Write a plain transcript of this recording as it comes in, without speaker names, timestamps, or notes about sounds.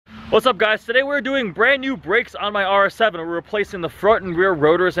What's up guys? Today we're doing brand new brakes on my RS7. We're replacing the front and rear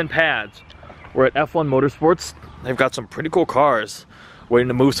rotors and pads. We're at F1 Motorsports. They've got some pretty cool cars. Waiting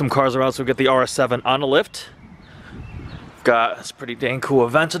to move some cars around so we get the RS7 on the lift. Got this pretty dang cool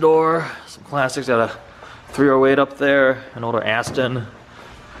Aventador, some classics, got a 308 up there, an older Aston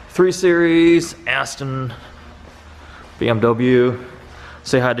 3 Series, Aston, BMW.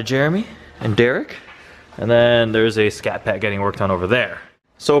 Say hi to Jeremy and Derek. And then there's a scat pack getting worked on over there.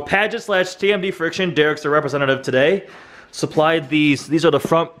 So Pagid / TMD Friction, Derek's the representative today, supplied these are the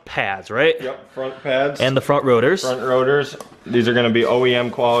front pads, right? Yep, front pads. And the front rotors. Front rotors. These are going to be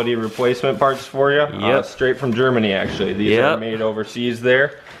OEM quality replacement parts for you. Yep. Straight from Germany actually. These are made overseas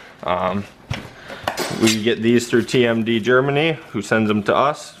there. We get these through TMD Germany, who sends them to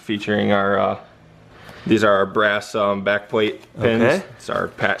us, featuring our these are our brass backplate pins. Okay. It's our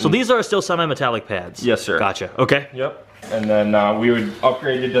patent. So these are still semi-metallic pads? Yes, sir. Gotcha. Okay. Yep. And then we would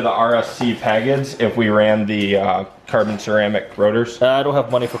upgrade it to the RSC Pagids if we ran the carbon ceramic rotors. I don't have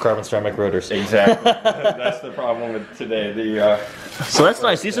money for carbon ceramic rotors. Exactly. That's the problem with today. So that's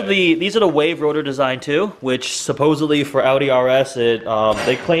nice. These are the wave rotor design too, which supposedly for Audi RS,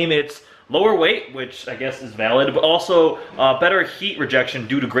 they claim it's lower weight, which I guess is valid, but also better heat rejection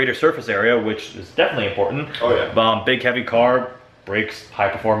due to greater surface area, which is definitely important. Oh yeah. Big heavy car, brakes, high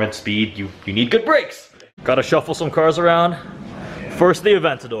performance, speed. You need good brakes. Gotta shuffle some cars around. First, the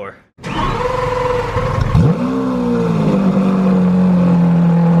Aventador.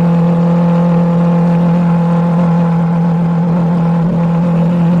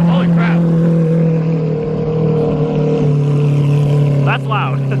 Holy crap. That's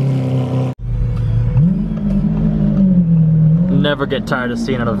loud. Never get tired of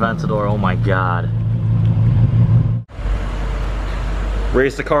seeing an Aventador, oh my god.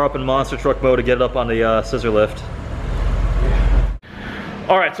 Raise the car up in monster truck mode to get it up on the scissor lift.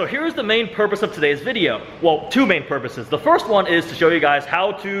 Alright, so here's the main purpose of today's video. Well, two main purposes. The first one is to show you guys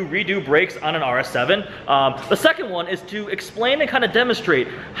how to redo brakes on an RS7. The second one is to explain and kind of demonstrate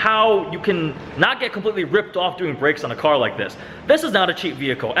how you can not get completely ripped off doing brakes on a car like this. This is not a cheap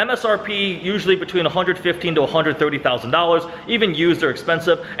vehicle. MSRP usually between $115,000 to $130,000. Even used, they're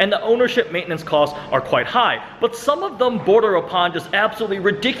expensive, and the ownership maintenance costs are quite high. But some of them border upon just absolutely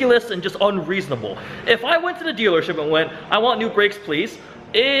ridiculous and just unreasonable. If I went to the dealership and went, I want new brakes please,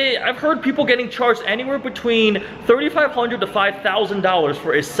 I've heard people getting charged anywhere between $3,500 to $5,000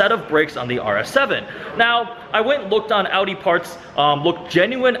 for a set of brakes on the RS7. Now, I went and looked on Audi parts, looked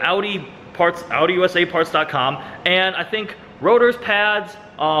genuine Audi parts, AudiUSAparts.com, and I think rotors, pads,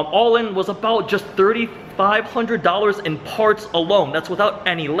 all in was about just $3,500 in parts alone. That's without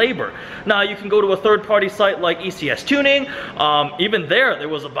any labor. Now you can go to a third-party site like ECS Tuning. Even there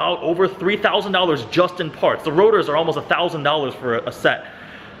was about over $3,000 just in parts. The rotors are almost $1,000 for a set.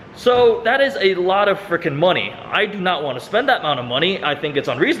 So that is a lot of freaking money. I do not want to spend that amount of money. I think it's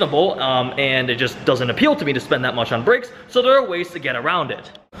unreasonable, and it just doesn't appeal to me to spend that much on brakes. So there are ways to get around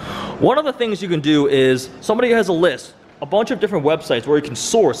it. One of the things you can do is somebody has a list, a bunch of different websites where you can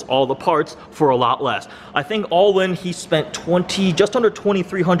source all the parts for a lot less. I think all in he spent just under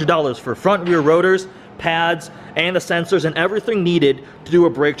 $2,300 for front and rear rotors, pads, and the sensors and everything needed to do a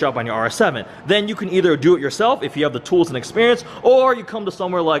brake job on your RS7. Then you can either do it yourself if you have the tools and experience, or you come to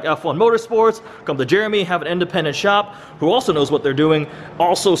somewhere like F1 Motorsports, come to Jeremy, have an independent shop who also knows what they're doing,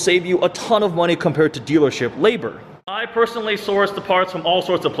 also save you a ton of money compared to dealership labor. I personally source the parts from all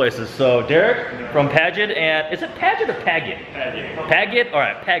sorts of places. So Derek from Pagid, and is it Pagid or Pagid? Pagid. Pagid? All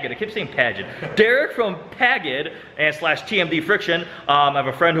right, Pagid. I keep saying Pagid. Derek from Pagid and / TMD Friction. I have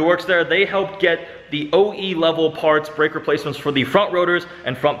a friend who works there. They helped get the OE level parts, brake replacements for the front rotors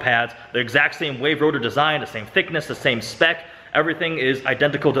and front pads. The exact same wave rotor design, the same thickness, the same spec. Everything is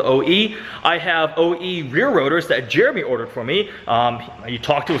identical to OE. I have OE rear rotors that Jeremy ordered for me. You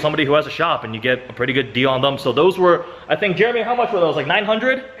talk to somebody who has a shop and you get a pretty good deal on them. So those were, I think, Jeremy, how much were those? Like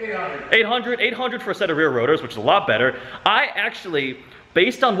 900? 800. 800 for a set of rear rotors, which is a lot better. I actually,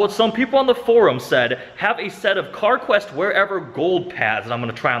 based on what some people on the forum said, have a set of CarQuest Wherever Gold pads that I'm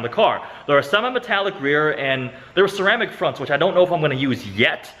gonna try on the car. They're a semi-metallic rear and they're ceramic fronts, which I don't know if I'm gonna use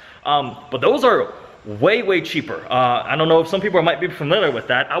yet. But those are way cheaper. I don't know if some people might be familiar with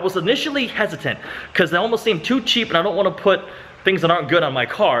that. I was initially hesitant because they almost seemed too cheap and I don't want to put things that aren't good on my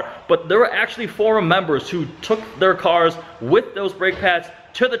car, but there were actually forum members who took their cars with those brake pads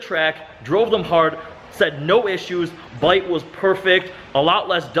to the track, drove them hard, said no issues, bite was perfect, a lot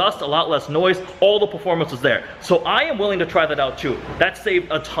less dust, a lot less noise, all the performance was there. So I am willing to try that out too. That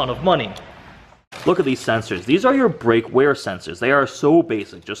saved a ton of money. Look at these sensors. These are your brake wear sensors. They are so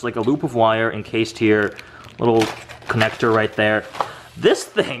basic, just like a loop of wire encased here, little connector right there. This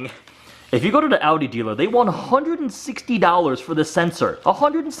thing, if you go to the Audi dealer, they want $160 for this sensor.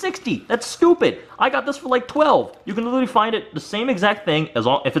 $160, that's stupid. I got this for like 12. You can literally find it the same exact thing, as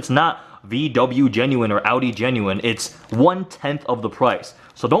long if it's not VW genuine or Audi genuine, it's 1/10 of the price.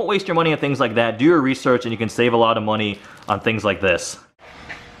 So don't waste your money on things like that. Do your research and you can save a lot of money on things like this.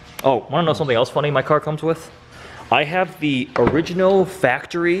 Oh, wanna know something else funny my car comes with? I have the original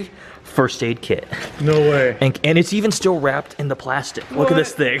factory first aid kit. No way. And it's even still wrapped in the plastic. What? Look at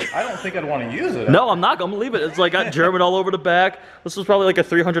this thing. I don't think I'd want to use it. No, I'm not gonna leave it. It's like got German all over the back. This was probably like a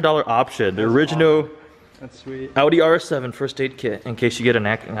 $300 option. The original That's sweet. Audi RS7 first aid kit in case you get an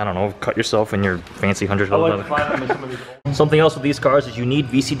I don't know, cut yourself in your fancy $100. Something else with these cars is you need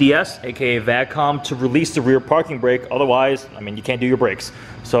VCDS, aka VADCOM, to release the rear parking brake. Otherwise, I mean, you can't do your brakes.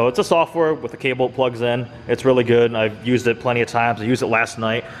 So it's a software with a cable it plugs in. It's really good. I've used it plenty of times. I used it last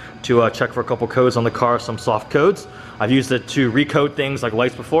night to check for a couple codes on the car, some soft codes. I've used it to recode things like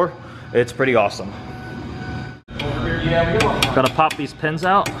lights before. It's pretty awesome. Gotta pop these pins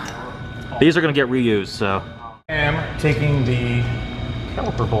out. These are gonna get reused, so. I am taking the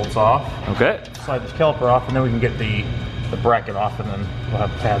caliper bolts off. Okay. Slide this caliper off, and then we can get the bracket off, and then we'll have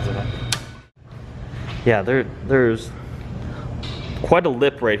pads in it. Yeah, there's quite a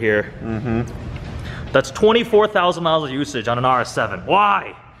lip right here. Mm-hmm. That's 24,000 miles of usage on an RS7.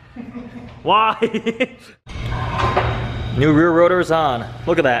 Why? Why? New rear rotor is on.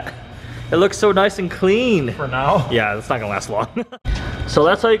 Look at that. It looks so nice and clean. For now? Yeah, it's not gonna last long. So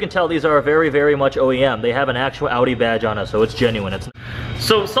that's how you can tell these are very, very much OEM. They have an actual Audi badge on it, so it's genuine.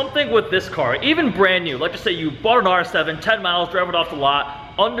 So something with this car, even brand new, let's just say you bought an RS7, 10 miles, drove it off the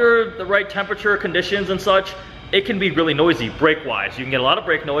lot, under the right temperature conditions and such, it can be really noisy brake-wise. You can get a lot of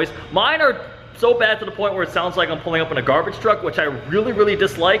brake noise. Mine are so bad to the point where it sounds like I'm pulling up in a garbage truck, which I really, really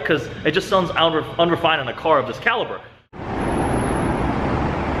dislike because it just sounds unrefined in a car of this caliber.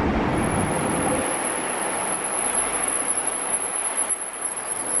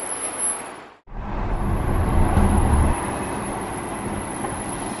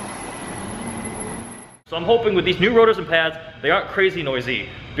 So I'm hoping with these new rotors and pads, they aren't crazy noisy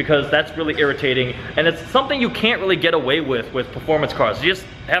because that's really irritating. And it's something you can't really get away with performance cars. You just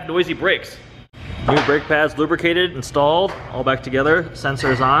have noisy brakes. New brake pads lubricated, installed, all back together,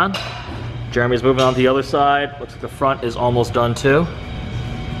 sensors on. Jeremy's moving on to the other side. Looks like the front is almost done too.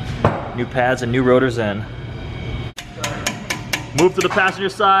 New pads and new rotors in. Move to the passenger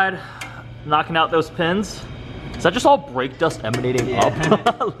side, knocking out those pins. Is that just all brake dust emanating up?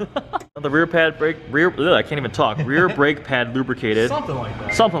 The rear pad I can't even talk. Rear brake pad lubricated. Something like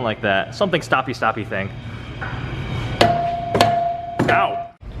that. Something like that. Something stoppy thing.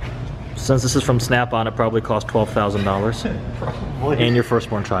 Ow! Since this is from Snap-on, it probably cost $12,000. Probably. And your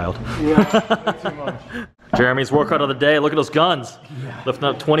firstborn child. Yeah, way too much. Jeremy's workout of the day. Look at those guns. Yeah. Lifting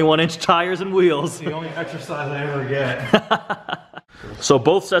up 21-inch tires and wheels. It's the only exercise I ever get. So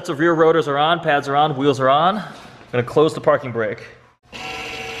both sets of rear rotors are on, pads are on, wheels are on. I'm gonna close the parking brake.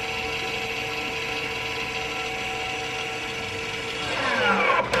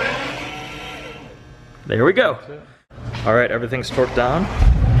 There we go. All right, everything's torqued down.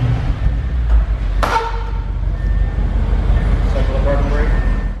 Cycle the parking brake.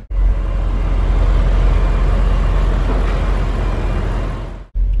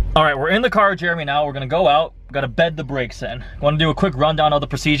 All right, we're in the car with Jeremy now. We're gonna go out. Gotta bed the brakes in. Want to do a quick rundown of the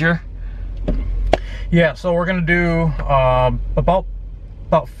procedure? Yeah, so we're gonna do about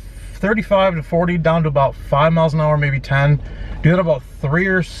 35 to 40 down to about 5 miles an hour, maybe 10. Do that about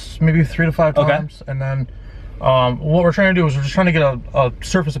 3 to 5 times, and then what we're trying to do is we're just trying to get a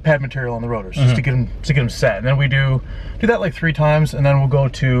surface of pad material on the rotors, just to get them set. And then we do that like 3 times, and then we'll go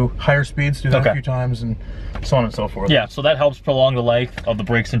to higher speeds, do that a few times, and so on and so forth. Yeah, so that helps prolong the life of the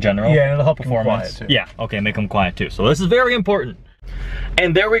brakes in general. Yeah, and it'll help performance. Quiet too. Yeah, okay, make them quiet too. So this is very important.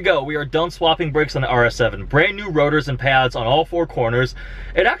 And there we go, we are done swapping brakes on the RS7. Brand new rotors and pads on all 4 corners.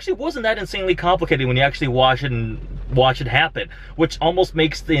 It actually wasn't that insanely complicated when you actually watch it happen, which almost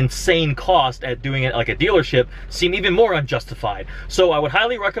makes the insane cost at doing it like a dealership seem even more unjustified. So I would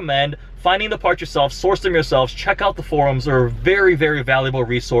highly recommend finding the parts yourself, source them yourselves, check out the forums. They're a very, very valuable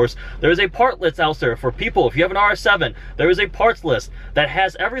resource. There is a part list out there for people. If you have an RS7, there is a parts list that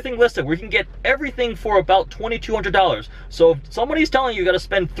has everything listed where you can get everything for about $2,200. So if somebody's telling you got to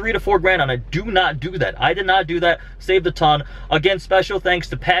spend 3 to 4 grand on it, do not do that. I did not do that, saved a ton. Again, special thanks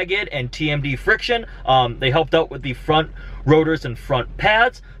to Pagid and TMD Friction. They helped out with the front rotors and front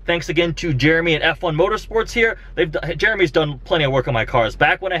pads. Thanks again to Jeremy at F1 Motorsports here. Jeremy's done plenty of work on my cars.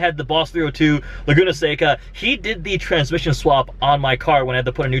 Back when I had the Boss 302 Laguna Seca, he did the transmission swap on my car when I had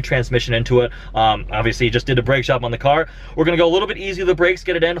to put a new transmission into it. Obviously, he just did a brake shop on the car. We're gonna go a little bit easy with the brakes,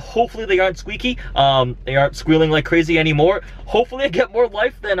 get it in. Hopefully they aren't squeaky. They aren't squealing like crazy anymore. Hopefully I get more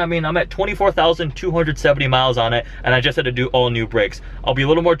life than, I mean, I'm at 24,270 miles on it, and I just had to do all new brakes. I'll be a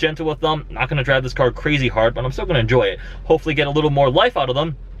little more gentle with them. Not gonna drive this car crazy hard, but I'm still gonna enjoy it. Hopefully get a little more life out of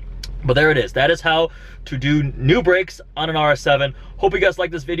them. But there it is. That is how to do new brakes on an RS7. Hope you guys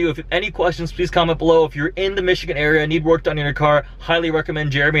like this video. If you have any questions, please comment below. If you're in the Michigan area, need work done on your car, highly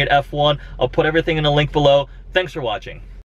recommend Jeremy at F1. I'll put everything in a link below. Thanks for watching.